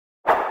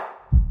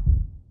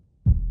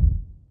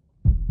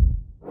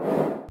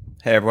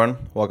Hey everyone,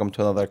 welcome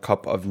to another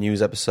Cup of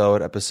News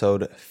episode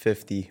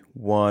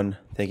 51.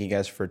 Thank you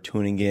guys for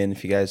tuning in.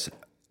 If you guys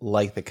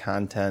like the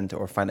content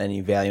or find any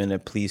value in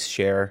it, please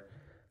share,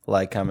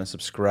 like, comment,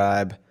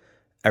 subscribe,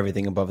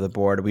 everything above the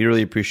board. We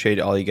really appreciate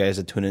all you guys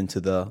that tune into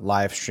the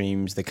live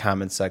streams, the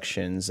comment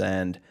sections,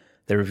 and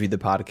they review the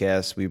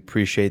podcast. We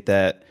appreciate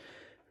that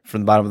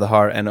from the bottom of the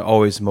heart, and it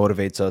always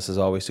motivates us, as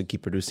always, to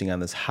keep producing on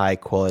this high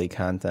quality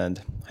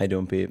content. How you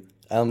doing, Pete?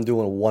 I'm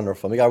doing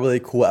wonderful. We got a really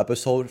cool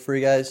episode for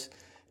you guys.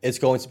 It's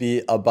going to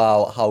be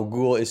about how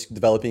Google is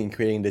developing and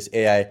creating this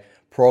AI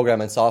program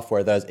and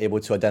software that is able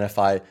to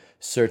identify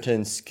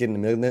certain skin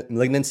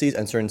malignancies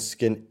and certain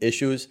skin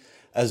issues,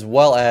 as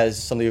well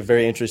as something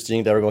very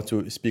interesting that we're going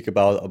to speak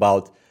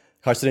about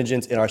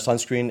carcinogens in our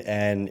sunscreen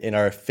and in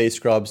our face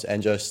scrubs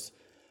and just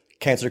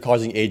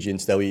cancer-causing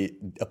agents that we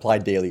apply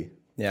daily.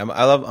 Yeah,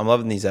 I'm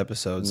loving these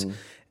episodes.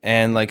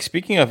 And like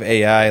speaking of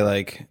AI,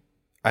 like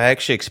I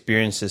actually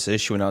experienced this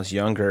issue when I was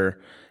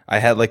younger. I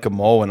had like a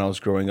mole when I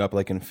was growing up,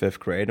 like in 5th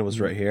grade. It was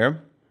right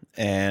here.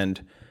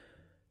 And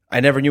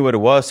I never knew what it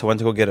was, so I went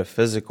to go get a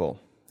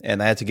physical.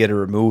 And I had to get it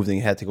removed and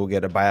had to go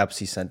get a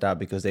biopsy sent out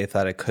because they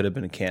thought it could have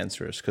been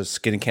cancerous because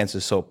skin cancer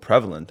is so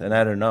prevalent. And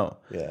I don't know.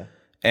 Yeah.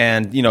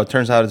 And, it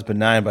turns out it's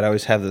benign, but I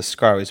always have this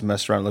scar. I always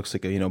mess around. It looks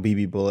like a,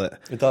 BB bullet.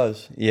 It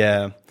does.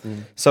 Yeah.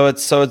 So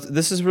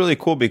this is really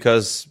cool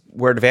because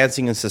we're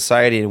advancing in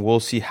society and we'll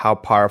see how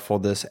powerful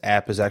this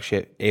app is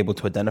actually able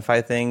to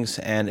identify things.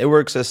 And it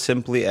works as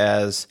simply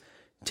as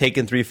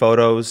taking 3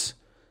 photos,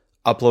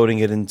 uploading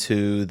it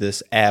into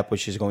this app,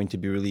 which is going to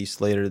be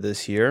released later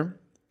this year.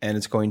 And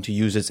it's going to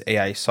use its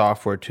AI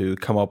software to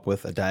come up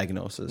with a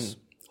diagnosis.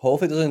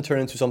 Hopefully it doesn't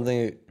turn into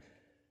something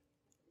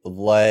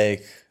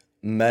like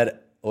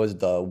medmd.com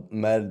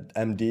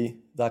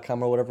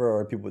or whatever,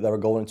 or people that were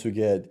going to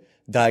get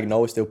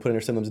diagnosed, they'll put in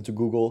their symptoms into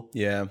Google,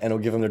 Yeah. and it'll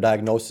give them their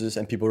diagnosis,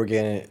 and people were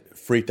getting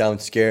freaked out and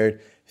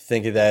scared,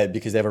 thinking that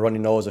because they have a runny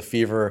nose, a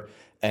fever,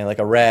 and like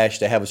a rash,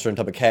 they have a certain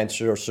type of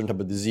cancer or a certain type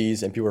of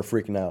disease, and people are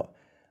freaking out.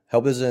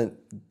 Hope doesn't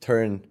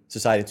turn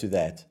society into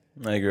that.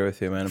 I agree with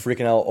you, man.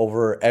 Freaking out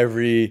over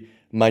every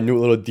minute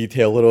little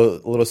detail,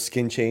 little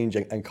skin change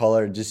and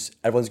color. Just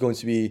everyone's going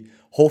to be,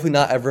 hopefully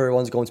not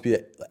everyone's going to be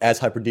as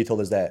hyper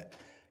detailed as that,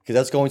 because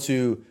that's going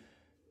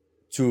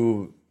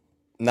to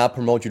not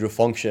promote you to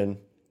function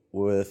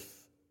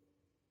with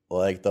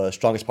like the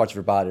strongest parts of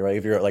your body, right?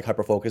 If you're like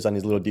hyper focused on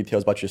these little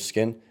details about your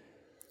skin,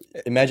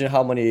 imagine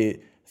how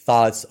many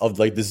thoughts of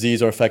like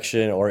disease or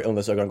infection or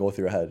illness are going to go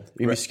through your head.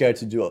 You'd be scared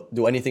to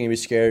do anything. You'd be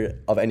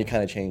scared of any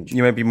kind of change.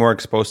 You might be more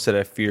exposed to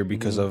that fear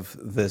because of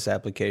this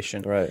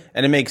application. Right.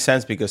 And it makes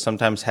sense because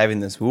sometimes having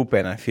this Whoop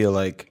band, I feel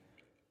like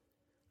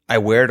I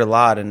wear it a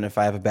lot, and if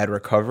I have a bad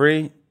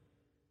recovery,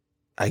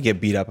 I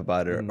get beat up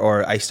about it.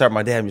 Or I start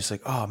my day, I'm just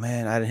like, oh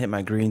man, I didn't hit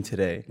my green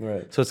today.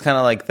 Right. So it's kind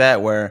of like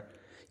that where,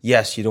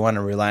 yes, you don't want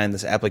to rely on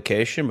this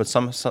application, but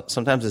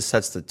sometimes it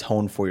sets the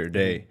tone for your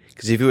day.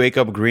 Because if you wake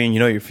up green,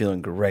 you're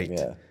feeling great.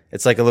 Yeah.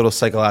 It's like a little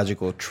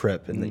psychological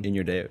trip in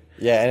your day.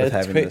 Yeah, and with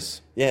it's having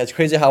this. Yeah, it's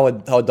crazy how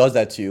it does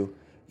that to you.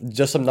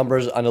 Just some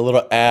numbers on a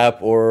little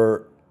app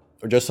or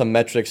just some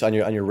metrics on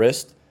your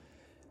wrist,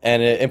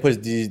 and it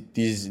inputs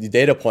these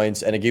data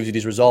points, and it gives you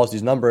these results,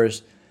 these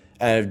numbers.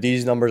 And if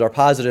these numbers are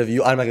positive,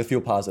 you automatically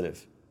feel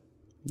positive.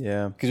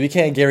 Yeah. Because we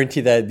can't guarantee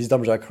that these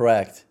numbers are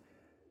correct.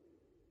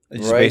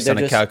 It's just based on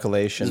a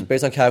calculation. It's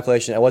based on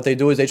calculation. And what they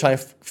do is they try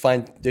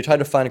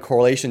to find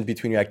correlations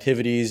between your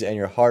activities and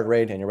your heart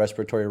rate and your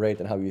respiratory rate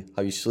and how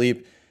you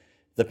sleep,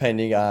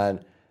 depending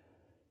on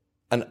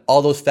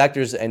all those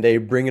factors, and they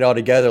bring it all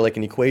together like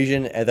an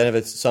equation, and then if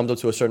it's summed up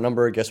to a certain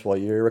number, guess what?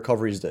 Your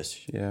recovery is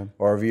this. Yeah.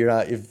 Or if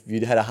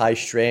you had a high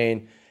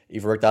strain,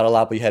 you've worked out a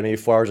lot, but you had maybe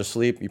 4 hours of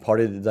sleep, you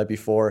partied the night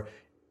before,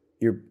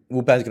 your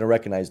Whoop band is going to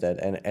recognize that,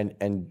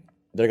 and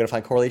they're going to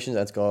find correlations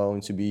that's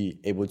going to be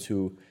able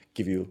to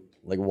give you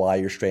like why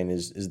your strain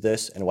is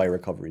this and why your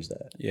recovery is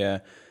that.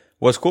 Yeah.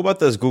 What's cool about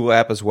this Google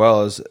app as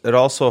well is it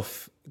also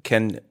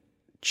can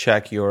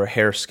check your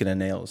hair, skin, and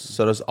nails.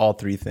 So it does all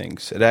 3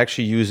 things. It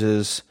actually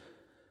uses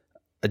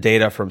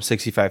data from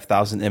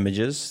 65,000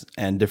 images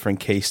and different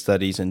case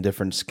studies and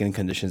different skin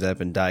conditions that have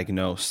been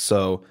diagnosed.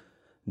 So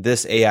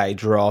this AI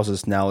draws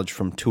its knowledge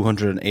from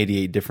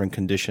 288 different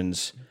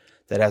conditions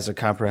that has a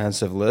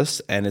comprehensive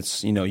list, and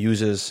it's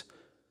uses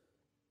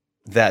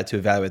that to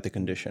evaluate the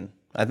condition.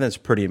 I think that's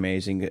pretty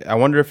amazing. I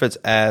wonder if it's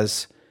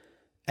as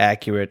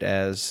accurate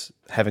as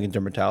having a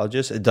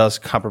dermatologist. It does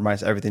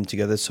compromise everything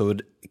together, so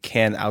it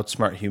can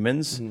outsmart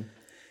humans.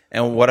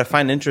 And what I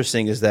find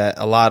interesting is that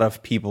a lot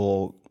of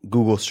people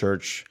Google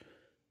search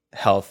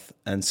health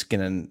and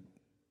skin and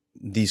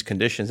these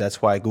conditions.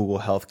 That's why Google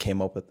Health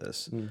came up with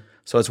this.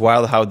 So it's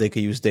wild how they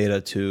could use data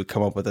to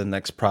come up with the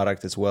next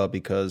product as well,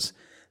 because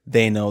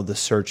they know the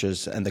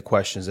searches and the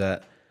questions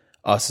that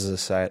us as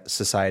a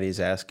society is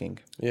asking.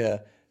 Yeah.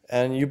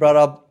 And you brought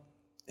up,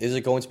 is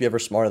it going to be ever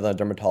smarter than a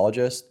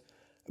dermatologist?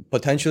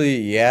 Potentially,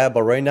 yeah.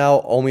 But right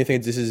now, only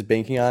thing this is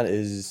banking on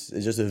is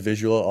just a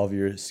visual of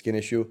your skin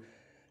issue.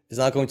 it's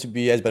not going to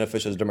be as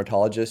beneficial as a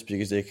dermatologist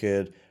because they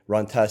could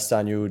run tests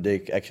on you. They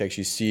can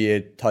actually see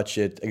it, touch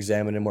it,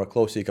 examine it more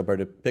closely compared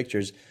to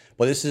pictures.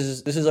 But this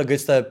is a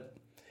good step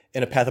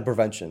in a path of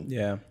prevention.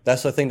 Yeah.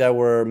 That's the thing that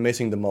we're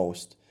missing the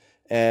most.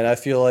 And I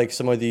feel like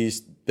some of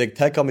these big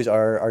tech companies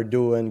are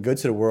doing good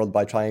to the world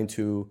by trying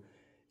to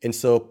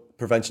instill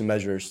prevention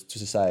measures to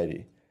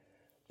society.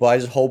 But I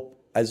just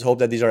hope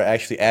that these are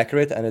actually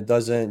accurate and it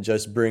doesn't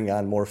just bring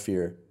on more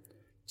fear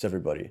to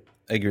everybody.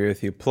 I agree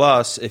with you.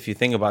 Plus, if you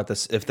think about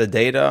this, if the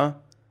data,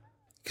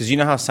 because you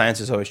know how science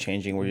is always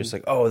changing, we're just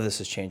like, oh,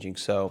 this is changing.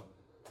 So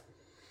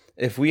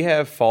if we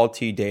have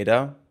faulty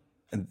data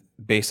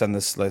based on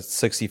this like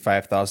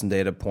 65,000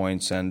 data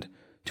points and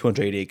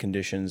 288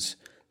 conditions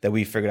that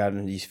we figured out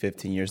in these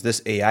 15 years,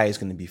 this AI is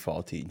going to be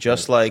faulty.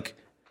 Just like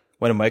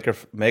when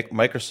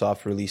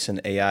Microsoft released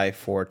an AI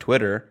for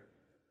Twitter,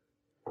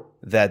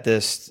 that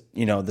this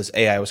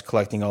AI was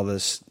collecting all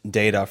this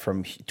data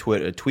from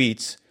Twitter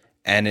tweets,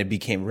 and it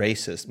became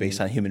racist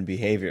based on human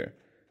behavior.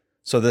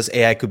 So this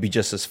AI could be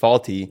just as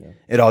faulty. Yeah.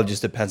 It all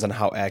just depends on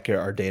how accurate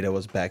our data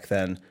was back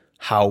then.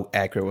 How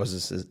accurate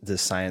was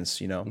this science,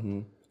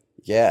 Mm-hmm.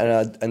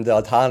 Yeah, and the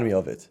autonomy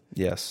of it.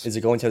 Yes. Is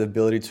it going to have the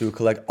ability to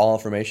collect all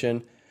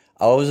information?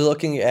 I was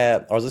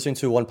listening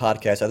to one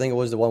podcast. I think it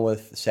was the one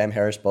with Sam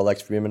Harris, but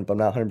Lex Freeman, but I'm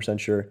not 100%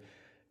 sure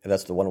if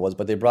that's the one it was.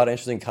 But they brought an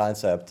interesting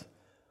concept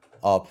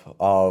up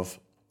of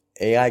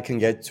AI can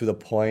get to the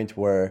point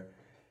where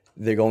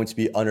they're going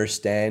to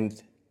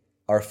understand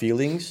our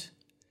feelings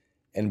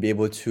and be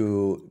able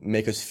to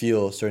make us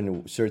feel a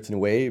certain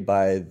way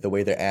by the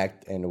way they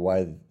act and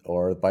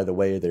by the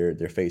way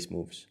their face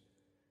moves.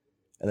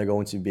 And they're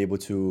going to be able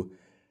to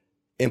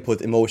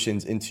input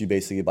emotions into you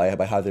basically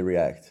by how they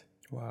react.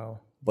 Wow.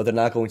 But they're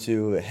not going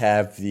to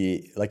have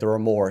the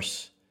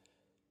remorse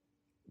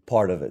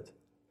part of it.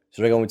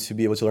 So they're going to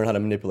be able to learn how to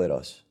manipulate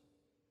us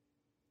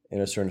in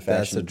a certain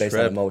fashion based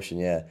on emotion,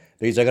 yeah.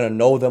 Because they're going to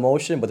know the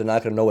emotion, but they're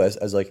not going to know it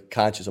as like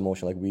conscious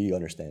emotion like we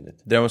understand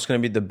it. They're almost going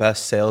to be the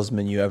best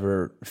salesman you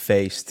ever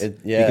faced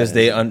because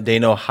they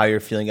know how you're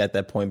feeling at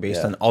that point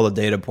based on all the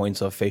data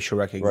points of facial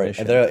recognition. Right,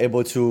 and they're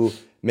able to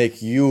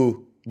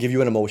give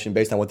you an emotion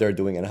based on what they're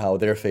doing and how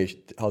their face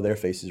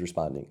is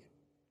responding.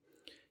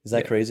 Is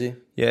that crazy?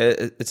 Yeah,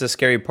 it's a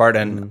scary part,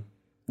 and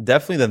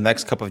definitely the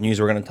next couple of news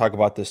we're going to talk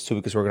about this too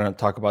because we're going to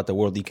talk about the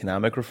World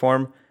Economic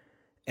Reform.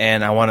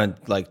 And I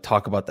want to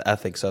talk about the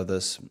ethics of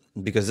this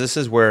because this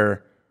is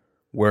where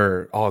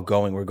we're all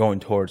going. We're going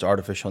towards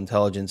artificial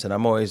intelligence, and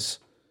I'm always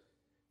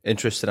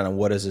interested in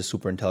what is this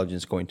super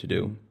intelligence going to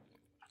do.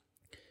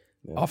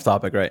 Yeah. Off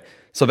topic, right?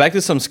 So back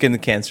to some skin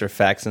cancer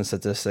facts and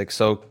statistics.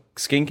 So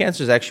skin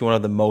cancer is actually one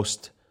of the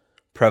most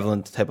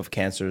prevalent type of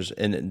cancers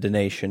in the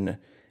nation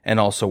and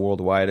also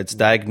worldwide. It's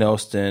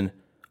diagnosed in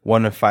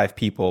 1 in 5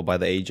 people by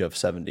the age of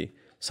 70.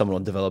 Someone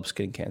will develop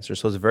skin cancer.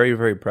 So it's very,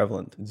 very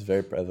prevalent. It's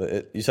very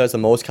prevalent. You said it's the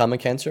most common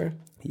cancer?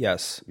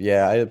 Yes.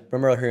 Yeah, I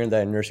remember hearing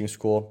that in nursing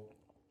school.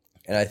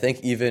 And I think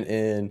even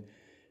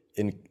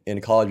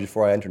in college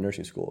before I entered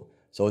nursing school.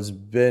 So it's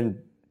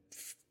been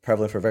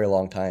prevalent for a very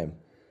long time.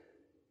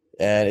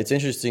 And it's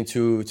interesting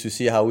to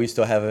see how we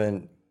still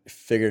haven't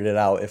figured it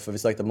out. If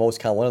it's like one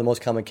of the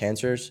most common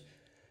cancers,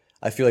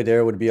 I feel like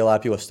there would be a lot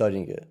of people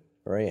studying it,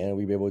 right? And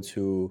we'd be able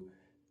to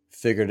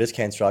figure this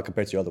cancer out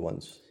compared to other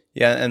ones.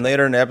 Yeah, and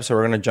later in the episode,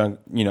 we're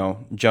gonna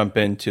jump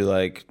into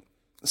like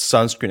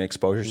sunscreen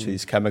exposure to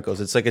these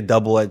chemicals. It's like a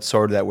double-edged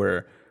sword that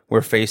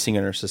we're facing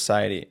in our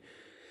society.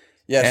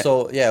 Yeah.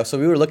 So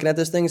we were looking at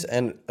these things,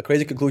 and a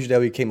crazy conclusion that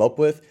we came up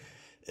with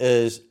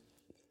is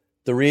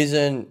the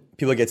reason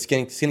people get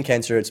skin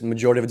cancer. It's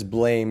majority of it's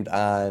blamed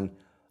on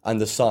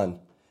the sun,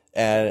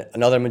 and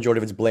another majority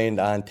of it's blamed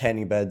on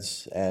tanning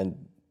beds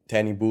and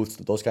tanning booths,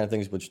 those kind of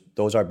things, which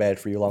those are bad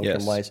for you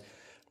long-term wise.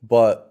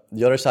 But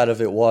the other side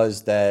of it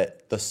was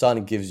that the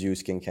sun gives you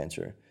skin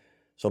cancer.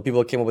 So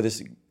people came up with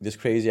this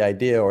crazy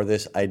idea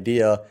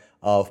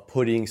of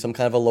putting some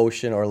kind of a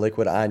lotion or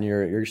liquid on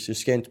your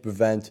skin to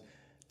prevent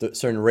the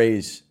certain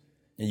rays,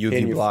 a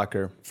UV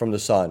blocker from the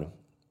sun.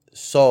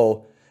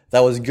 So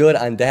that was good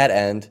on that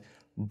end.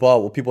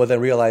 But what people then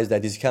realized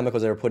that these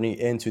chemicals that were putting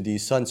into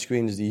these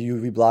sunscreens, the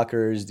UV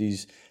blockers,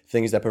 these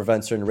things that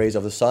prevent certain rays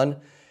of the sun,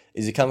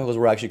 is the chemicals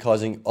were actually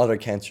causing other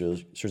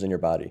cancers in your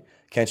body.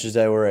 Cancers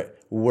that were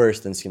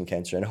worse than skin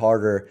cancer and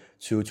harder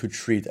to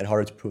treat and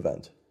harder to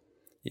prevent.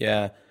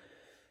 Yeah.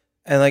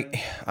 And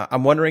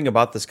I'm wondering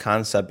about this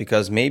concept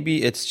because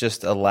maybe it's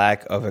just a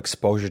lack of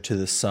exposure to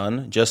the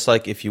sun. Just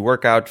like if you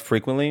work out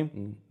frequently,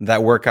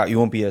 that workout, you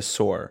won't be as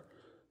sore.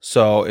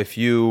 So if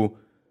you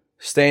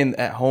stay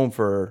at home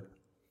for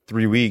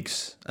 3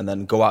 weeks and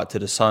then go out to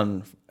the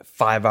sun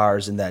 5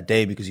 hours in that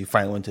day because you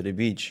finally went to the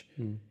beach,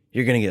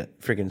 you're going to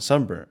get freaking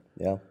sunburnt.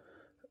 Yeah.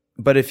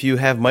 But if you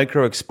have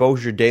micro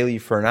exposure daily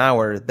for an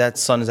hour, that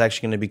sun is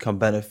actually going to become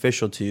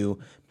beneficial to you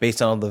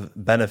based on all the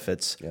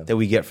benefits that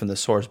we get from the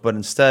source. But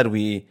instead,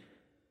 we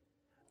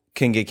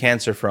can get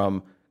cancer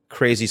from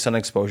crazy sun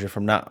exposure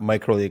from not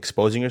microly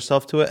exposing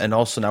yourself to it. And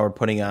also now we're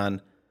putting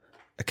on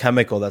a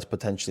chemical that's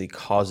potentially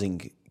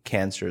causing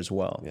cancer as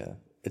well. Yeah.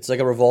 It's like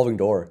a revolving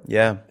door.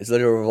 Yeah. It's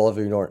literally a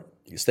revolving door.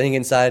 You're staying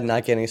inside,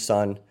 not getting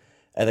sun,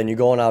 and then you're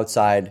going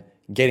outside,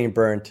 getting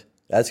burnt.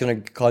 That's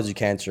going to cause you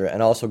cancer.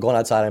 And also going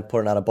outside and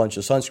putting on a bunch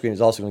of sunscreen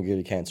is also going to give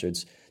you cancer.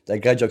 It's that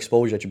gradual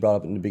exposure that you brought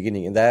up in the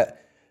beginning. And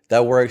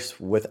that works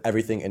with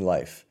everything in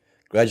life.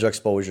 Gradual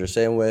exposure.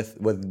 Same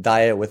with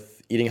diet,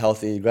 with eating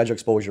healthy, gradual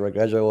exposure, right?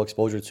 Gradual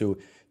exposure to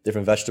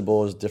different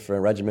vegetables,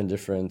 different regimen,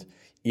 different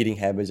eating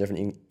habits,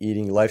 different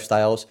eating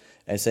lifestyles.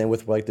 And same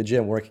with like the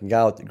gym, working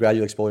out,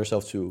 gradually expose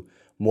yourself to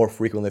more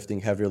frequent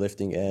lifting, heavier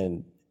lifting,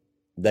 and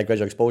that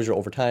gradual exposure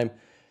over time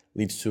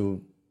leads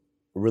to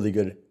really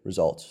good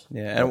results.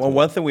 Yeah, and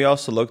one thing we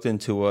also looked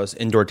into was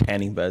indoor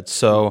tanning beds.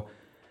 So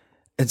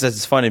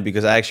it's funny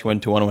because I actually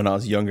went to one when I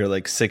was younger,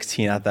 like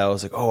 16. I thought I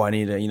was like, oh, I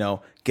need to,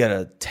 get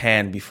a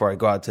tan before I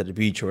go out to the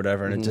beach or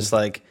whatever. And it just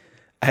like,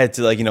 I had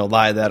to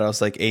lie that I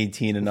was like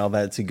 18 and all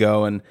that to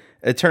go. And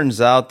it turns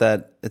out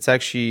that it's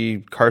actually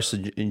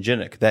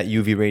carcinogenic, that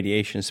UV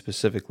radiation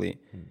specifically.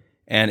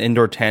 And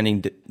indoor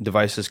tanning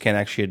devices can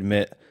actually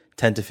emit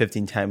 10 to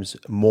 15 times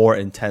more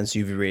intense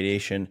UV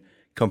radiation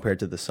compared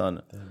to the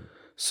sun.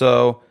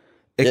 So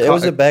it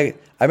was a bag.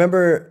 I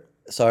remember,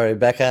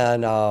 back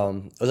on,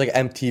 it was like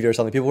MTV or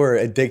something. People were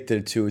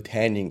addicted to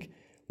tanning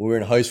when we were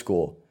in high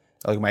school.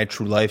 Like My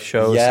True Life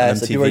shows.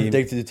 Yes, on MTV. people were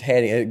addicted to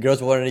tanning. And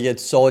girls wanted to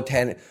get so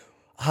tan.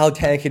 How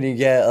tan can you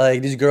get?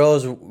 Like these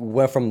girls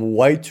went from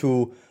white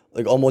to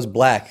like almost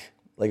black,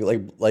 like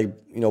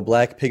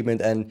black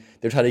pigment, and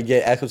they're trying to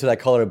get access to that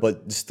color,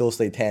 but still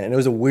stay tan. And it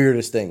was the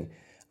weirdest thing.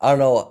 I don't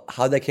know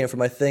how that came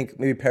from. I think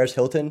maybe Paris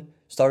Hilton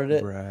started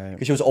it, right?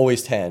 Because she was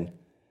always tan,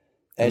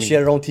 and she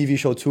had her own TV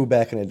show too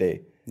back in the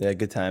day. Yeah,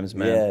 good times,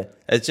 man. Yeah.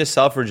 It's just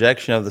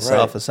self-rejection of the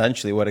self,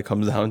 essentially, what it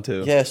comes down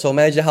to. Yeah, so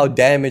imagine how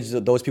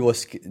damaged those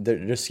people's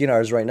their skin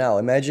are right now.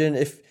 Imagine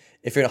if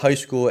you're in high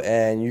school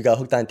and you got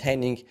hooked on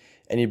tanning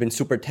and you've been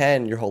super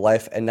tan your whole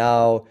life, and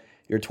now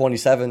you're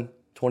 27,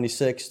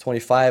 26,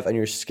 25, and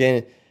your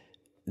skin,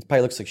 it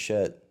probably looks like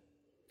shit,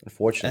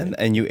 unfortunately.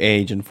 And you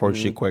age,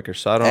 unfortunately, quicker.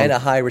 So I don't. And a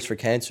high risk for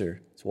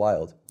cancer. It's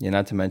wild. Yeah,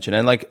 not to mention.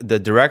 And like the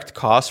direct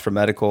cost for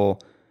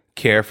medical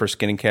care for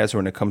skin cancer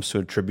when it comes to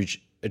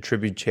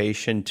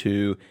attribution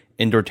to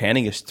indoor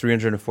tanning is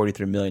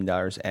 $343 million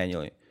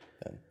annually.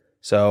 Okay.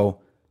 So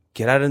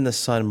get out in the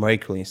sun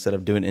regularly instead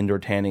of doing indoor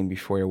tanning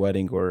before your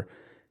wedding or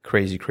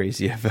crazy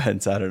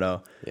events. I don't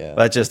know. Yeah.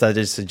 But that's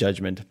just a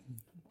judgment.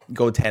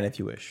 Go tan if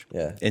you wish.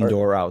 Yeah.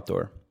 Indoor or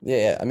outdoor.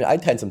 Yeah. I mean, I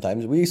tan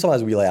sometimes.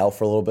 Sometimes we lay out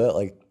for a little bit,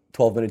 like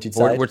 12 minutes each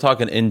side. We're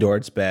talking indoor.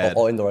 It's bad.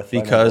 Oh, indoor.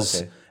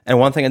 Because, okay. And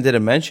one thing I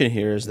didn't mention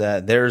here is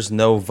that there's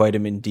no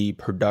vitamin D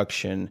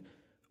production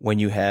when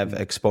you have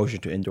exposure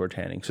to indoor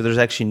tanning. So there's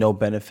actually no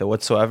benefit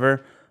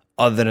whatsoever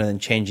other than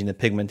changing the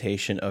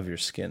pigmentation of your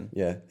skin.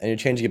 Yeah, and you're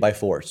changing it by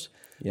force.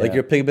 Yeah. Like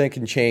your pigment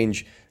can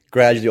change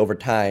gradually over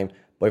time,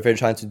 but if you're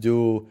trying to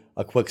do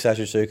a quick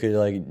session so you could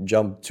like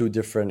jump 2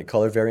 different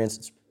color variants,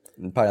 it's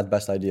probably not the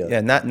best idea.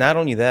 Yeah, not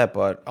only that,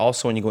 but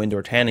also when you go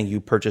indoor tanning, you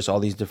purchase all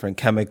these different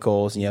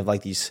chemicals and you have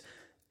like these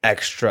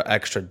extra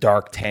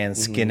dark tan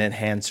skin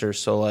enhancers.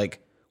 So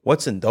like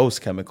what's in those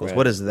chemicals? Right.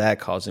 What is that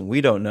causing?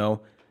 We don't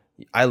know.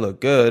 I look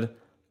good,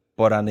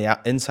 but on the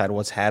inside,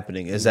 what's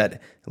happening? Is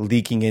that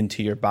leaking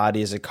into your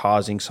body? Is it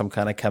causing some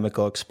kind of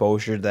chemical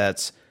exposure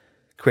that's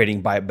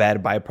creating bad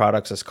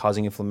byproducts that's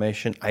causing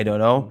inflammation? I don't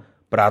know,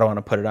 but I don't want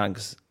to put it on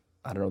because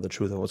I don't know the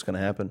truth of what's going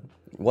to happen.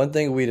 One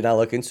thing we did not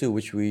look into,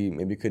 which we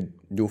maybe could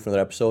do for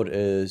another episode,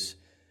 is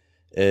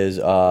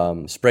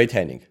spray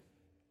tanning.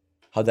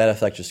 How that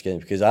affects your skin?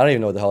 Because I don't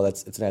even know what the hell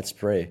it's in that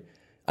spray.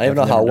 I don't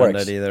even know how it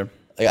works. That either.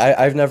 Like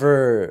I've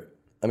never.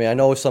 I mean, I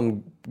know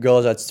some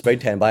girls that spray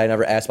tan, but I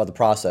never asked about the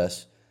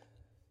process.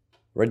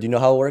 Right? Do you know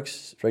how it works,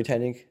 spray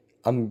tanning?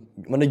 I'm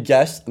gonna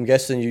guess. I'm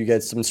guessing you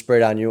get some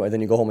sprayed on you, and then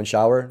you go home and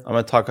shower. I'm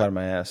gonna talk out of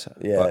my ass.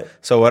 Yeah.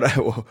 So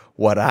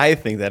what I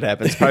think that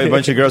happens? Probably a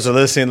bunch of girls are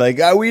listening, like,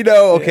 we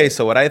know. Okay,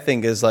 so what I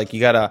think is like you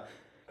gotta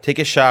take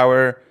a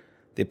shower.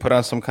 They put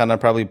on some kind of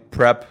probably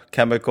prep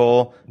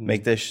chemical,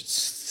 make this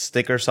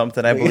stick or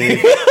something, I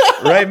believe.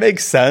 Right,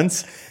 makes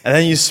sense. And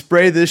then you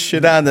spray this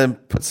shit on, then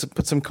put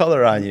some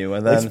color on you,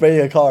 and then spray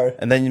your car.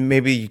 And then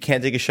maybe you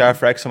can't take a shower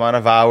for X amount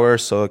of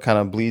hours, so it kind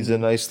of bleeds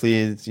in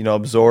nicely.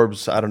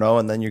 Absorbs. I don't know,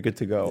 and then you're good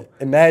to go.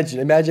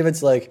 Imagine if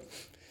it's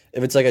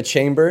like a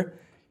chamber,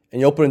 and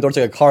you open the door, it's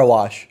like a car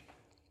wash,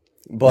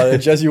 but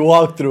it's just you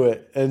walk through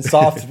it and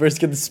soft first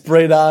get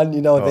sprayed on,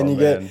 and then you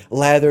get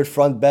lathered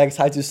front, back,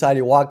 side to side.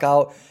 You walk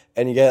out.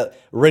 And you get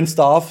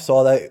rinsed off, so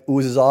all that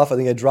oozes off, and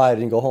then you get dried,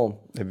 and you go home.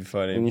 That'd be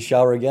funny. And you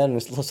shower again,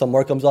 and some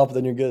more comes off, and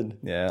then you're good.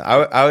 Yeah,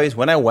 I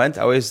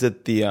always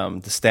did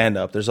the stand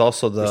up. There's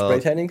also the spray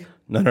tanning.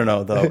 No,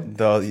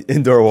 the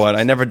indoor one.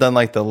 I never done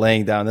like the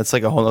laying down. That's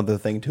like a whole other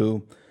thing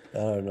too. I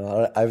don't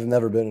know. I've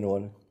never been in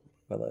one in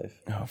my life.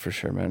 Oh, for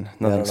sure, man.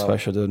 Nothing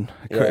special, dude.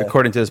 Yeah.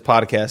 According to this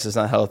podcast, it's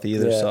not healthy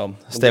either. So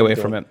stay away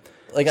from it.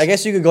 Like I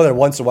guess you could go there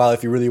once in a while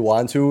if you really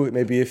want to.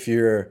 Maybe if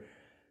you're,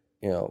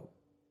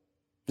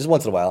 just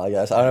once in a while, I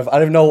guess. I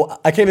don't even know.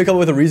 I can't even come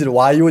up with a reason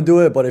why you would do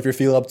it, but if you're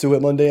feeling up to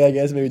it Monday, I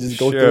guess maybe just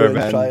go through it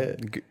and try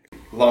it.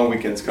 long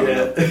weekend's coming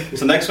up.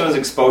 So next one is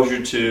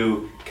exposure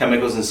to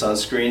chemicals and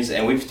sunscreens,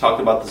 and we've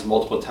talked about this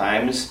multiple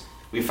times.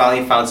 We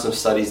finally found some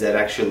studies that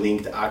actually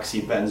linked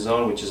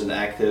oxybenzone, which is an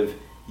active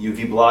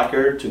UV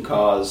blocker, to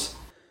cause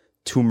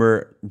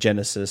tumor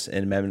genesis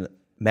in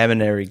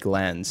mammillary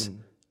glands.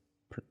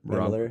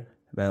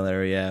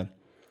 Mammillary, yeah.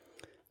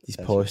 These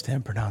Polish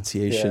damn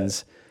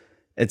pronunciations. Yeah.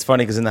 It's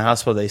funny because in the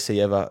hospital they say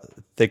you have a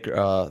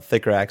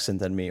thicker accent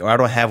than me, or I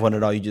don't have one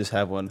at all. You just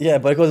have one. Yeah,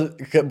 but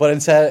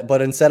in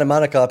Santa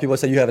Monica, people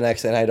say you have an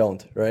accent, and I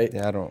don't, right?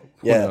 Yeah, I don't.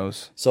 Who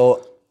knows?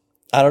 So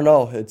I don't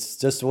know. It's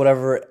just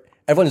whatever.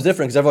 Everyone's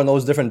different because everyone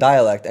knows different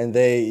dialect, and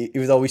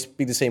even though we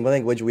speak the same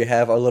language, we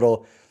have our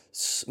little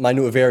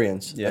minute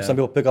variants. Yeah. Like some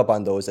people pick up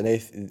on those,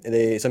 and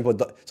some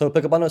people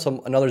pick up on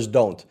them, and others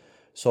don't.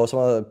 So some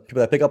of the people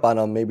that pick up on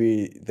them,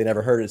 maybe they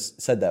never heard it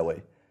said that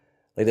way.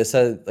 Like they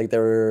said, like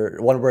there were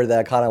one word that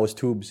I caught on was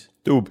tubes.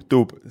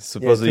 Tube.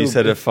 Supposedly you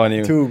said it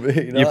funny. Tube.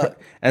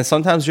 And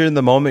sometimes you're in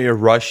the moment, you're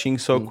rushing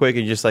so quick,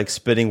 and you're just like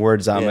spitting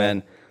words out,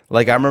 man.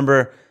 Like I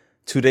remember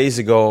 2 days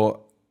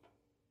ago,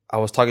 I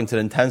was talking to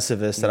the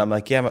intensivist, and I'm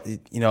like, yeah,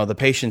 the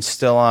patient's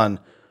still on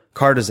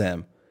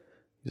Cardizem.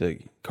 He's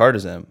like,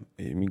 Cardizem?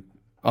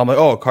 I'm like,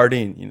 oh,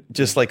 Cardine.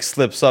 Just like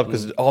slips up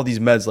because all these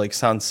meds like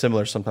sound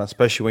similar sometimes,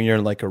 especially when you're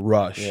in like a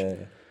rush. Yeah.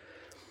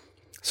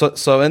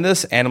 So in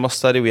this animal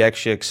study, we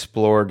actually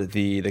explored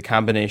the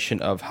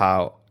combination of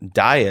how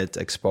diet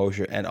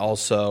exposure and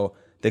also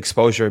the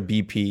exposure of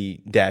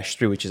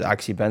BP-3, which is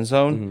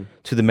oxybenzone,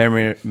 to the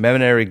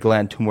mammillary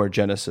gland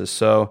tumorigenesis.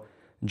 So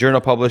journal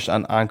published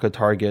on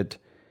Oncotarget,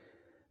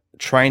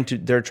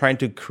 they're trying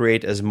to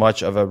create as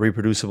much of a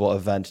reproducible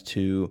event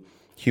to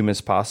humans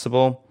as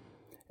possible.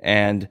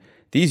 And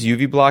these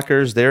UV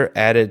blockers, they're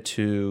added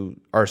to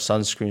our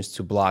sunscreens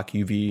to block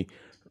UV,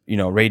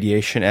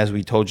 radiation. As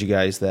we told you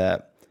guys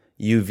that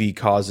UV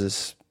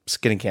causes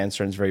skin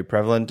cancer and is very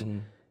prevalent.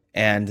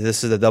 And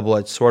this is a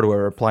double-edged sword where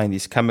we're applying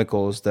these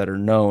chemicals that are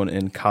known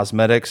in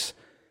cosmetics,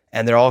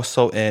 and they're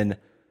also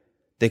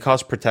they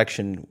cause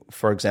protection,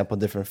 for example, in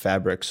different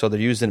fabrics. So they're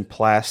used in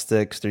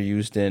plastics, they're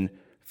used in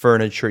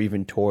furniture,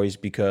 even toys,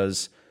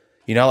 because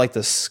like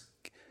the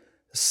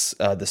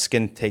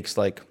skin takes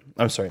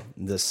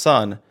the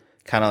sun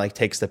kind of like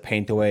takes the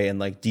paint away and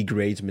like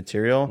degrades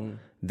material.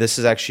 This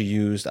is actually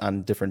used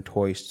on different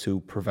toys to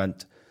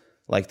prevent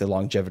like the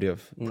longevity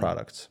of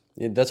products.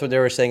 Yeah, that's what they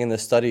were saying in the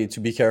study, to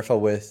be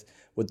careful with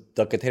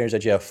the containers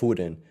that you have food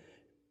in.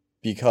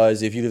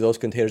 Because if you leave those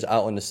containers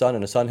out in the sun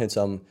and the sun hits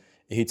them,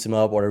 it heats them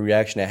up, or the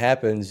reaction that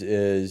happens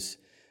is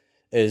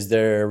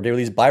they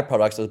release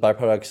byproducts. Those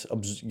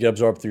byproducts get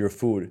absorbed through your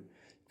food.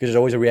 Because there's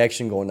always a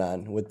reaction going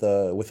on with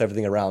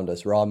everything around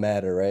us, raw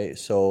matter, right?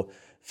 So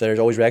there's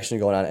always reaction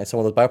going on, and some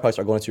of those byproducts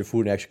are going into your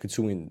food and actually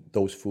consuming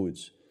those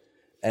foods.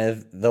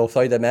 And the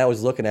study that Matt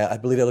was looking at, I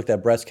believe they looked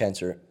at breast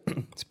cancer.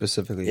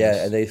 Specifically, yeah,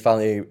 yes. And they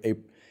found a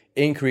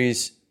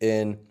increase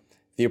in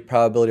the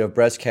probability of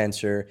breast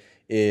cancer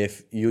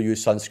if you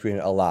use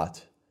sunscreen a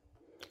lot.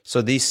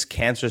 So these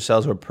cancer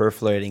cells were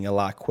proliferating a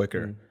lot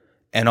quicker,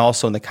 and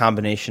also in the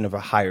combination of a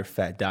higher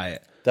fat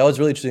diet. That was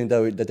really interesting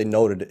that they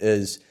noted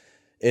is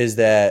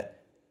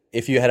that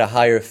if you had a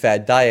higher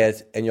fat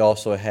diet and you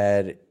also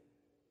had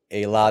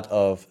a lot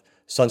of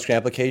sunscreen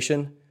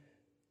application,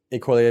 it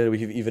correlated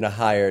with even a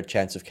higher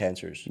chance of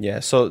cancers. Yeah,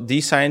 so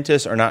these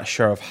scientists are not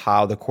sure of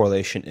how the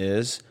correlation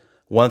is.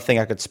 One thing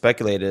I could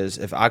speculate is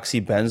if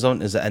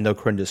oxybenzone is an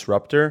endocrine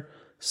disruptor,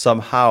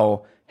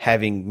 somehow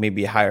having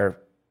maybe a higher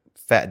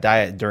fat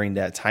diet during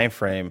that time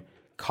frame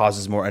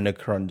causes more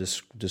endocrine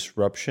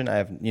disruption.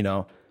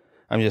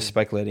 I'm just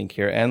speculating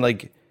here.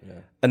 And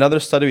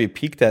another study we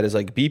peeked at is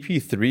like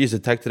BP-3 is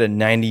detected in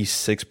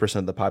 96%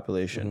 of the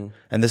population.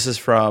 And this is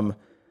from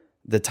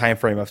the time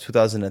frame of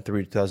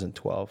 2003 to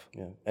 2012.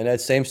 Yeah. And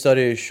that same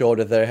study showed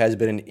that there has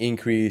been an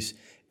increase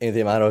in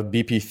the amount of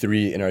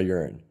BP-3 in our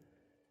urine.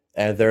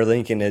 And they're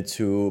linking it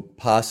to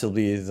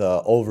possibly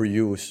the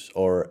overuse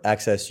or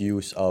excess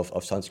use of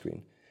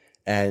sunscreen.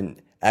 And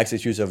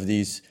excess use of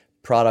these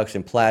products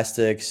in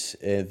plastics,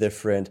 in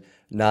different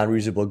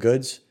non-reusable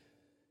goods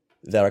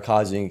that are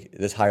causing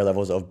this higher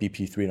levels of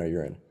BP-3 in our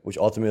urine, which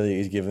ultimately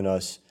is giving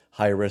us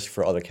higher risk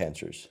for other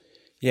cancers.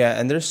 Yeah,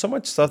 and there's so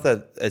much stuff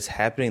that is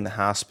happening in the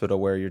hospital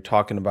where you're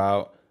talking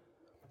about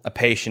a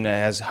patient that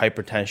has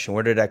hypertension.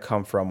 Where did that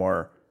come from?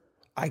 Or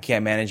I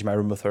can't manage my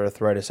rheumatoid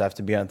arthritis. I have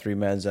to be on 3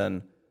 meds.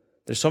 And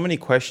there's so many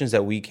questions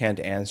that we can't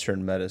answer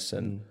in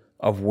medicine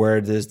of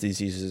where these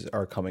diseases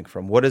are coming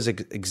from. What is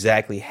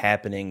exactly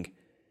happening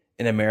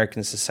in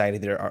American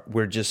society?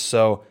 We're just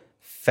so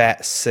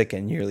fat, sick,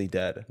 and nearly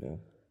dead. Yeah.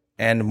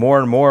 And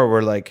more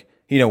we're like,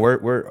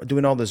 we're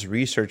doing all this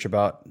research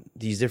about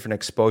these different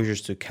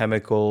exposures to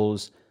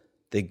chemicals,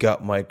 the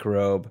gut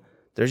microbe.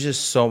 We're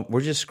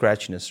just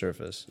scratching the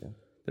surface.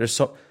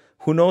 Yeah.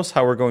 Who knows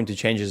how we're going to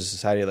change as a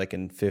society like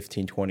in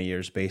 15, 20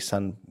 years based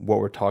on what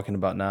we're talking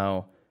about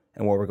now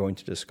and what we're going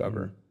to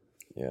discover.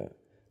 Yeah.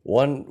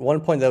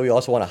 One point that we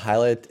also want to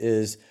highlight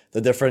is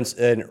the difference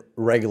in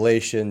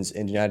regulations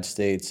in the United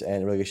States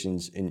and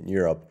regulations in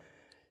Europe.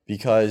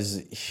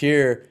 Because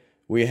here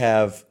we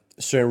have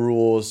certain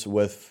rules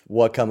with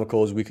what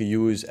chemicals we could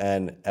use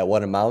and at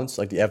what amounts.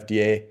 Like the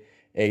FDA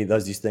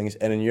does these things,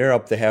 and in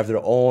Europe they have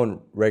their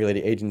own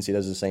regulating agency that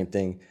does the same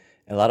thing.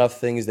 And a lot of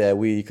things that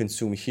we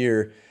consume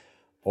here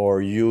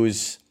or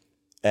use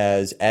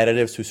as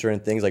additives to certain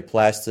things like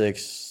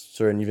plastics,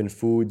 certain even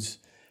foods,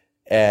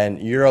 and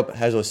Europe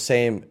has those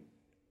same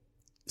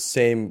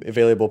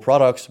available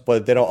products,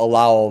 but they don't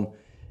allow them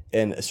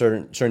in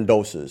certain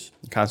doses.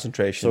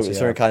 Concentrations. So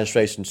certain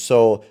concentrations.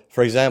 So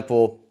for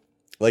example,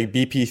 like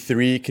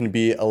BP3 can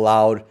be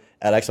allowed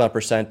at X amount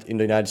percent in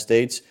the United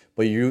States,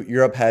 but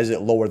Europe has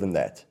it lower than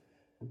that.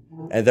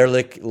 And they're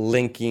like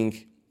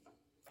linking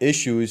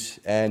issues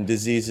and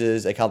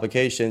diseases and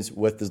complications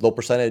with this low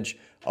percentage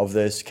of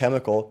this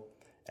chemical.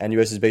 And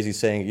US is basically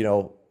saying,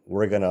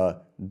 we're going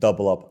to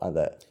double up on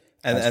that.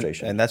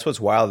 And that's what's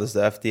wild is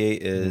the FDA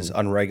is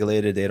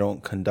unregulated. They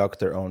don't conduct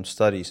their own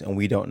studies, and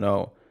we don't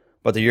know.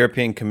 But the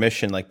European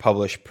Commission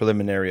published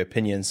preliminary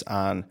opinions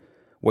on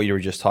what you were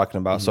just talking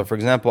about. So, for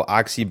example,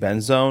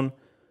 oxybenzone,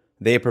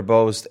 they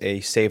proposed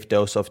a safe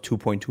dose of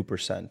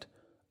 2.2%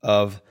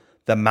 of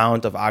the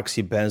amount of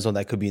oxybenzone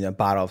that could be in a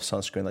bottle of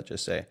sunscreen, let's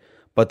just say.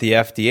 But the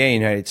FDA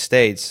in the United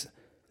States,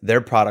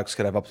 their products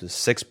could have up to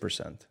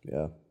 6%.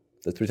 Yeah,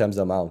 that's 3 times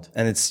the amount.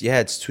 And it's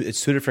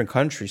two different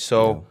countries.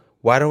 So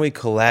why don't we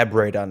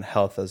collaborate on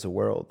health as a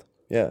world?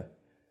 Yeah.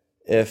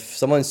 If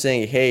someone's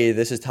saying, hey,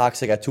 this is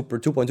toxic at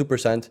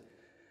 2.2%,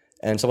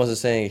 and someone's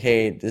saying,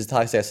 hey, this is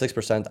toxic at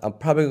 6%, I'm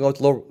probably going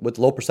to go with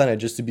low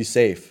percentage just to be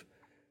safe,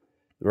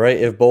 right?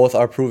 If both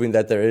are proving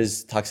that there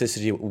is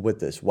toxicity with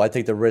this, why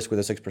take the risk with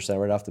a 6%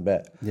 right off the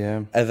bat?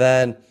 Yeah. And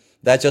then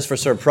that's just for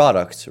certain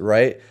products,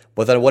 right?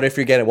 But then what if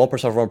you're getting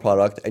 1% of one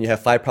product and you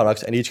have 5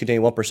 products and each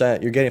containing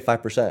 1%, you're getting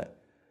 5%,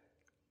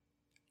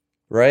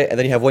 right? And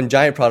then you have one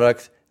giant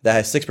product that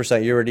has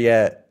 6%, you're already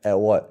at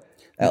what?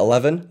 At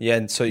 11? Yeah,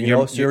 and so you're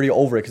already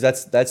over it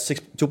because that's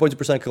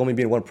 2.2% can only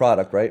be in one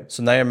product, right?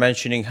 So now you're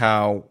mentioning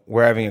how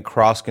we're having a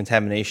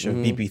cross-contamination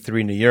of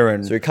BP3 in the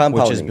urine, So you're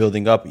compounding. which is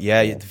building up.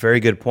 Yeah, it's a very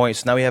good point.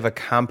 So now we have a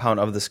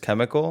compound of this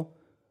chemical,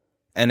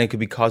 and it could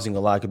be causing a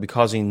lot. It could be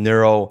causing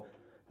neuro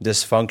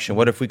dysfunction.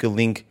 What if we could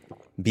link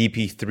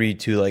BP3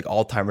 to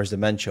Alzheimer's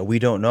dementia? We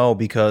don't know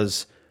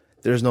because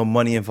there's no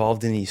money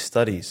involved in these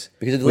studies.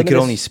 Because we could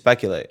only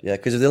speculate. Yeah,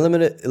 because the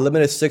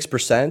limit is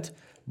 6%,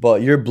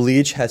 but your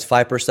bleach has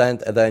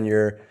 5%, and then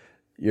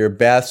your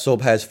bath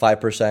soap has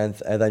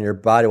 5%, and then your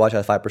body wash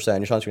has 5%,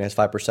 your sunscreen has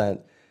 5%.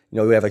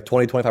 We have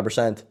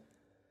 25%.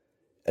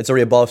 It's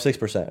already above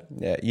 6%.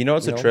 Yeah,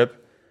 it's a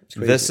trip.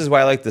 This is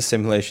why the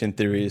simulation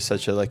theory is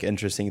such a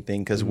interesting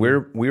thing because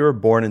we were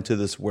born into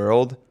this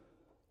world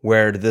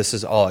where this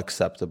is all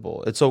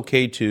acceptable. It's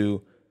okay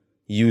to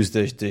use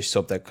the dish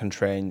soap that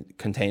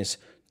contains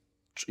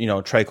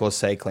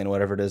trichlocycline,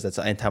 whatever it is, that's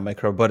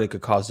antimicrobial, but it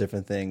could cause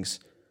different things.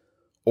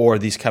 Or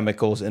these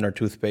chemicals in our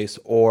toothpaste,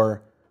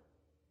 or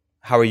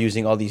how we're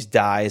using all these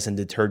dyes and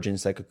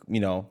detergents that could,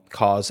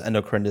 cause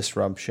endocrine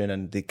disruption,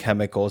 and the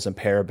chemicals and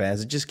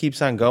parabens. It just keeps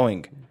on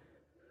going.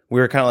 We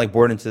were kind of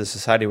born into the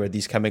society where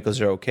these chemicals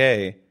are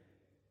okay,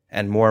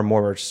 and more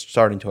we're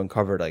starting to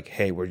uncover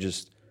hey, we're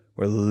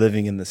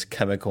living in this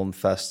chemical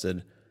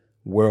infested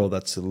world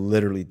that's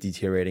literally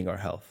deteriorating our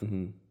health.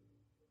 Mm-hmm.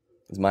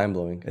 It's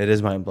mind-blowing. It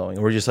is mind-blowing.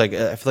 We're just I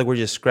feel like we're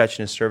just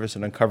scratching the surface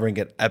and uncovering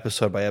it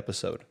episode by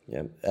episode.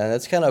 Yeah, and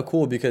that's kind of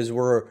cool because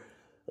we're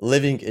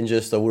living in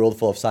just a world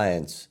full of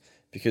science.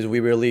 Because we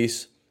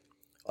release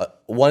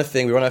one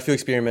thing, we run a few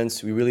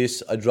experiments, we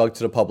release a drug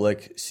to the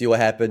public, see what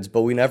happens,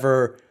 but we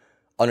never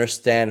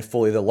understand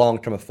fully the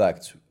long-term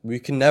effects. We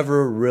can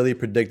never really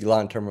predict the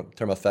long-term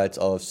effects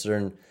of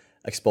certain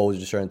exposure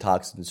to certain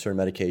toxins, certain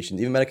medications,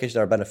 even medications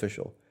that are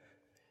beneficial.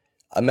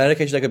 A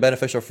medication that could be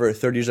beneficial for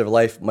 30 years of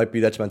life might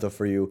be detrimental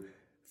for you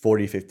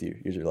 40, 50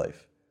 years of your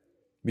life.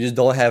 We just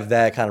don't have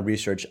that kind of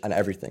research on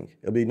everything.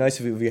 It would be nice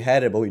if we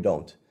had it, but we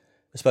don't.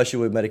 Especially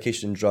with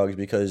medication and drugs,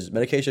 because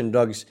medication and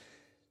drugs,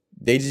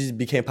 they just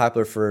became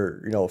popular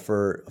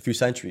for a few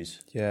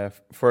centuries. Yeah.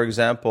 For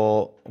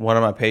example, one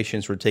of my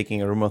patients were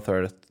taking a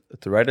rheumatoid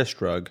arthritis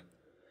drug,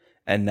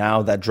 and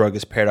now that drug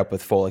is paired up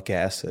with folic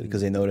acid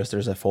because they noticed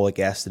there's a folic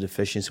acid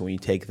deficiency when you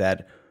take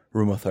that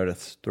rheumatoid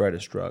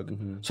arthritis drug.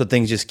 Mm-hmm. So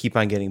things just keep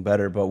on getting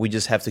better, but we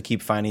just have to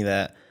keep finding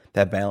that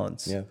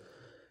balance. Yeah.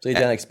 So you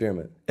did an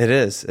experiment. It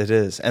is.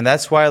 And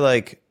that's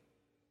why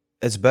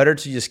it's better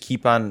to just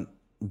keep on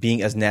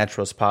being as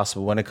natural as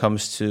possible when it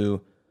comes to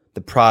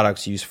the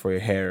products used for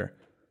your hair,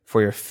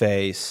 for your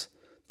face,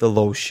 the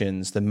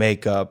lotions, the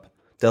makeup.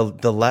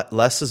 The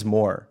less is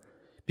more,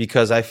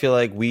 because I feel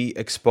like we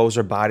expose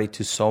our body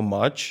to so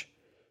much,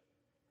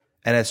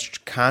 and it's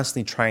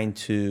constantly trying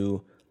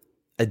to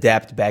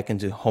adapt back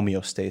into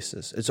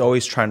homeostasis. It's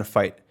always trying to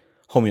fight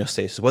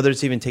homeostasis, whether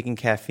it's even taking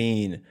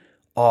caffeine,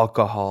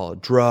 alcohol,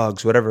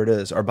 drugs, whatever it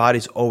is. Our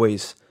body's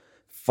always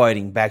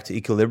fighting back to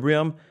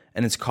equilibrium,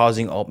 and it's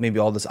causing maybe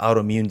all this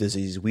autoimmune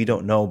disease. We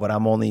don't know, but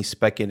I'm only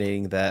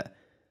speculating that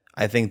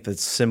I think the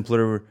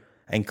simpler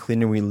and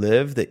cleaner we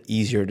live, the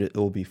easier it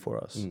will be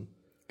for us.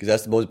 Because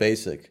that's the most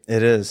basic.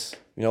 It is.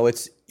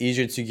 It's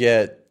easier to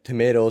get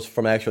tomatoes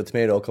from actual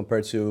tomato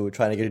compared to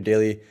trying to get your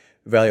daily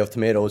value of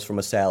tomatoes from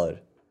a salad.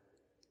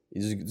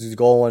 You just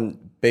go on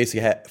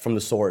basically from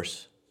the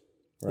source,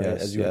 right?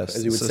 Yes, as you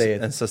yes. would say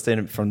it. And sustain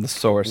it from the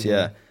source,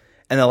 yeah.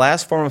 And the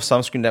last form of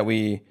sunscreen that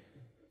we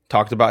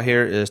talked about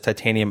here is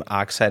titanium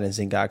oxide and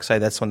zinc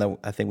oxide. That's one that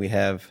I think we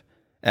have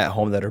at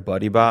home that our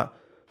buddy bought.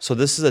 So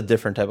this is a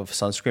different type of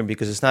sunscreen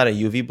because it's not a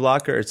UV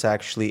blocker. It's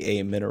actually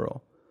a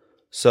mineral.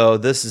 So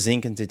this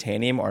zinc and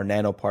titanium are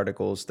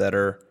nanoparticles that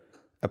are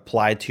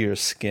applied to your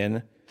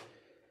skin,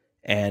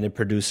 and it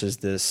produces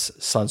this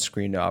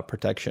sunscreen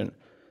protection.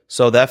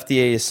 So the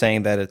FDA is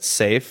saying that it's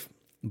safe,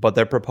 but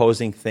they're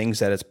proposing things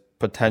that it's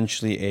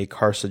potentially a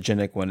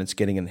carcinogenic when it's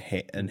getting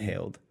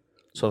inhaled.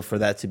 So for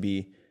that to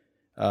be,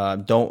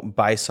 don't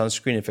buy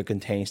sunscreen if it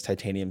contains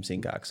titanium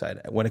zinc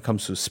oxide when it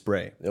comes to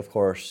spray. Of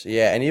course,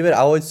 yeah, and even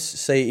I would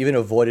say even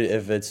avoid it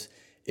if it's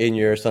in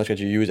your sunscreen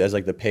you use as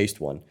like the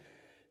paste one,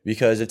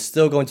 because it's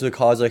still going to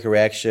cause like a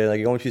reaction. Like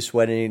you're going to be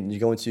sweating, you're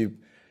going to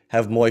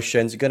have moisture,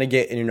 and it's going to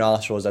get in your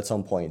nostrils at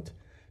some point.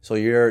 So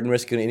you're in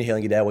risk of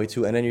inhaling it that way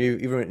too, and then you're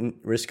even in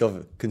risk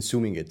of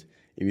consuming it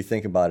if you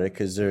think about it,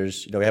 because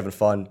there's you're having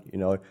fun,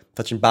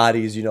 touching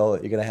bodies, you're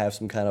gonna have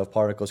some kind of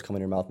particles come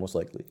in your mouth most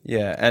likely.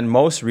 Yeah, and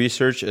most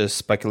research is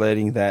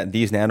speculating that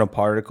these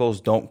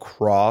nanoparticles don't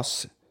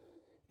cross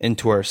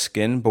into our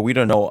skin, but we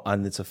don't know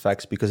on its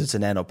effects because it's a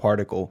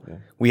nanoparticle. Yeah.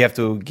 We have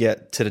to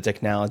get to the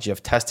technology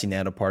of testing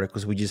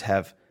nanoparticles. We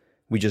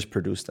just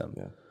produce them.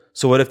 Yeah.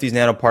 So what if these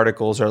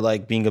nanoparticles are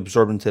like being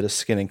absorbed into the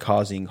skin and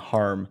causing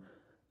harm,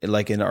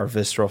 like in our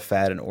visceral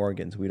fat and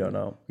organs? We don't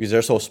know because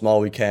they're so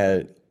small. We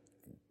can't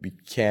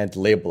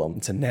label them.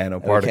 It's a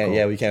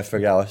nanoparticle. We can't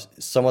figure out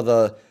some of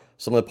the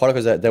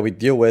particles that we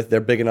deal with. They're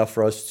big enough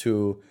for us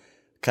to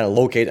kind of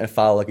locate and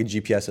follow like a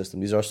GPS system.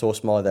 These are so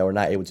small that we're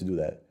not able to do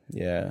that.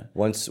 Yeah.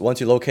 Once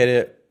you locate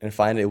it and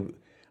find it,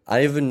 I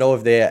don't even know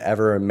if they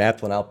ever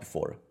mapped one out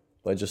before,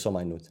 but it's just so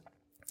minute.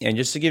 And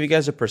just to give you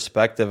guys a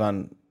perspective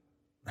on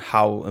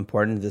how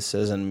important this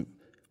is and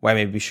why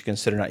maybe we should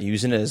consider not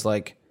using it, is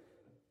like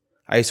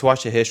I used to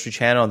watch the History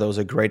Channel. There was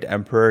a great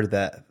emperor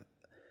that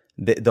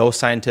those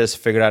scientists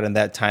figured out in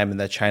that time, in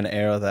that China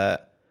era,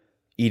 that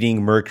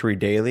eating mercury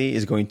daily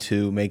is going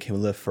to make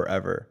him live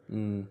forever.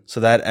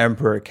 So that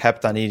emperor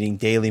kept on eating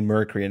daily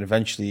mercury, and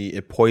eventually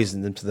it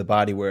poisoned him to the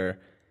body where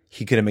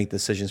he couldn't make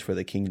decisions for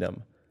the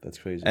kingdom. That's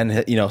crazy.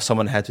 And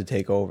someone had to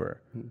take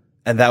over.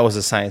 And that was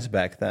the science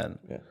back then.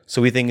 Yeah.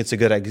 So we think it's a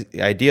good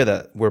idea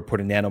that we're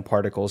putting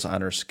nanoparticles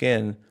on our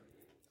skin.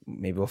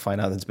 Maybe we'll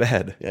find out it's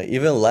bad. Yeah,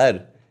 even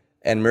lead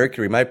and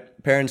mercury. My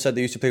parents said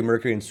they used to play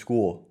mercury in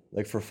school,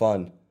 like for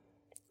fun.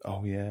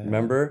 Oh, yeah.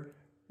 Remember?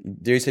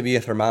 There used to be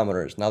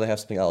thermometers. Now they have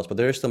something else. But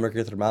there is still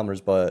mercury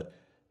thermometers. But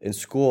in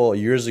school,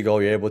 years ago,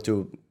 you're able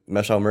to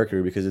measure out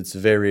mercury because it's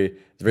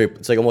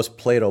like almost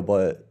Play-Doh,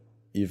 but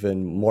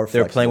even more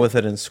flexible. They're playing with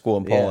it in school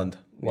in Poland.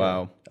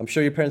 Wow. Yeah. I'm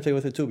sure your parents played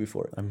with it too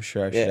before. I'm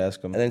sure I should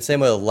ask them. And then same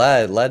with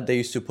lead. Lead they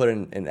used to put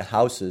in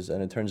houses,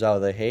 and it turns out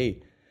that,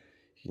 hey,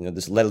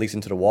 this lead leaks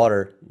into the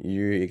water,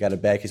 you got a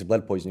bad case of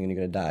lead poisoning and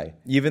you're going to die.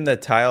 Even the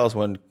tiles,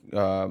 when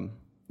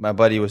my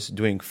buddy was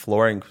doing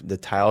flooring, the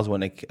tiles,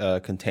 when it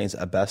contains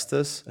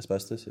asbestos.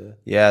 Asbestos, yeah.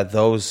 Yeah,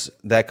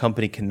 that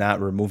company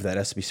cannot remove that. It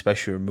has to be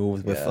specially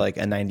removed with like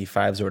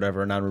N95s or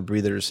whatever,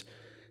 non-rebreathers,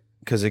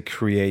 because it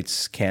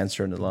creates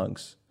cancer in the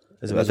lungs.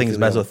 I think it's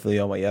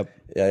mesothelioma, yep.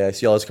 Yeah, I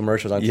see all those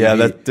commercials on TV.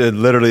 Yeah,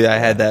 literally, I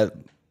had that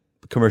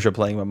commercial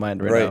playing in my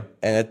mind right now.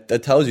 And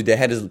that tells you they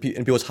had this in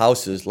people's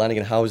houses, landing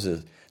in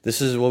houses.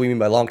 This is what we mean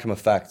by long-term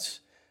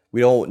effects.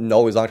 We don't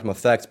know his long-term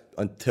effects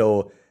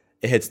until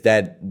it hits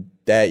that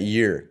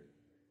year,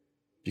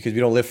 because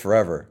we don't live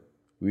forever.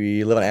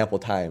 We live on ample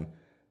time.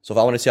 So if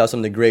I want to see how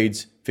something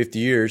degrades 50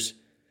 years,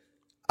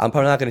 I'm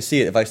probably not going to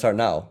see it if I start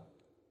now,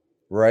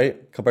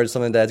 right? Compared to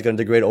something that's going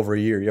to degrade over a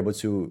year, you're able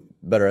to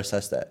better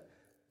assess that.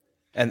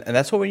 And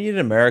that's what we need in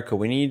America.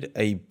 We need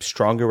a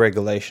stronger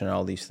regulation on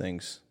all these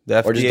things.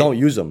 The FDA, or just don't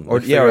use them. Or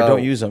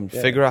don't use them.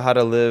 Yeah. Figure out how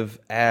to live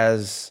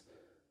as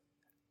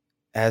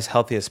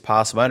healthy as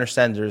possible. I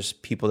understand there's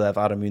people that have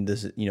autoimmune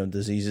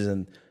diseases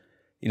and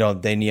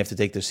they have to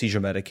take their seizure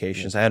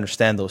medications. I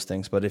understand those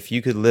things. But if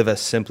you could live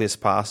as simply as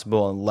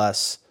possible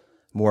and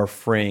more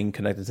freeing,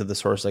 connected to the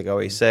source, like I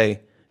always say,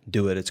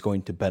 do it. It's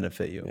going to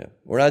benefit you. Yeah.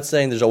 We're not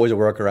saying there's always a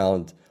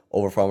workaround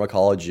over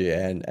pharmacology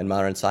and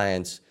modern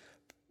science.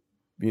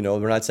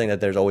 We're not saying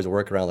that there's always a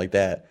workaround like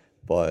that,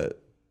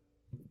 but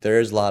there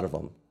is a lot of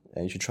them.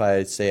 And you should try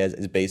to stay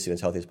as basic,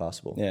 as healthy as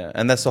possible. Yeah,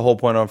 and that's the whole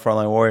point of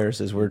Frontline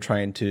Warriors, is we're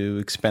trying to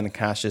expand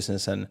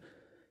consciousness and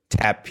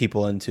tap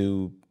people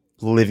into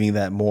living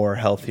that more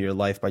healthier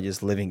life by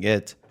just living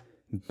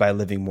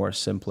more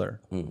simpler.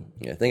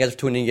 Yeah, thank you guys for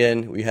tuning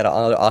in. We had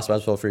another awesome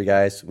episode for you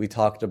guys. We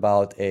talked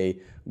about a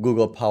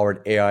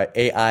Google-powered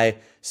AI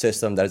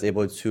system that is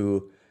able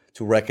to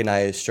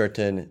recognize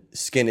certain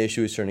skin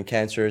issues, certain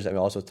cancers, and we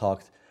also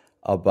talked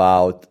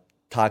about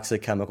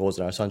toxic chemicals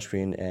in our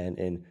sunscreen and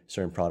in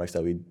certain products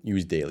that we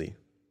use daily.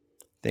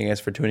 Thank you guys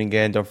for tuning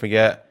in. Don't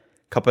forget,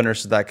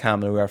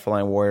 cupofnurses.com and we are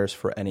Frontline Warriors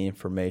for any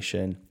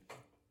information.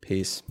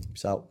 Peace.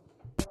 Peace out.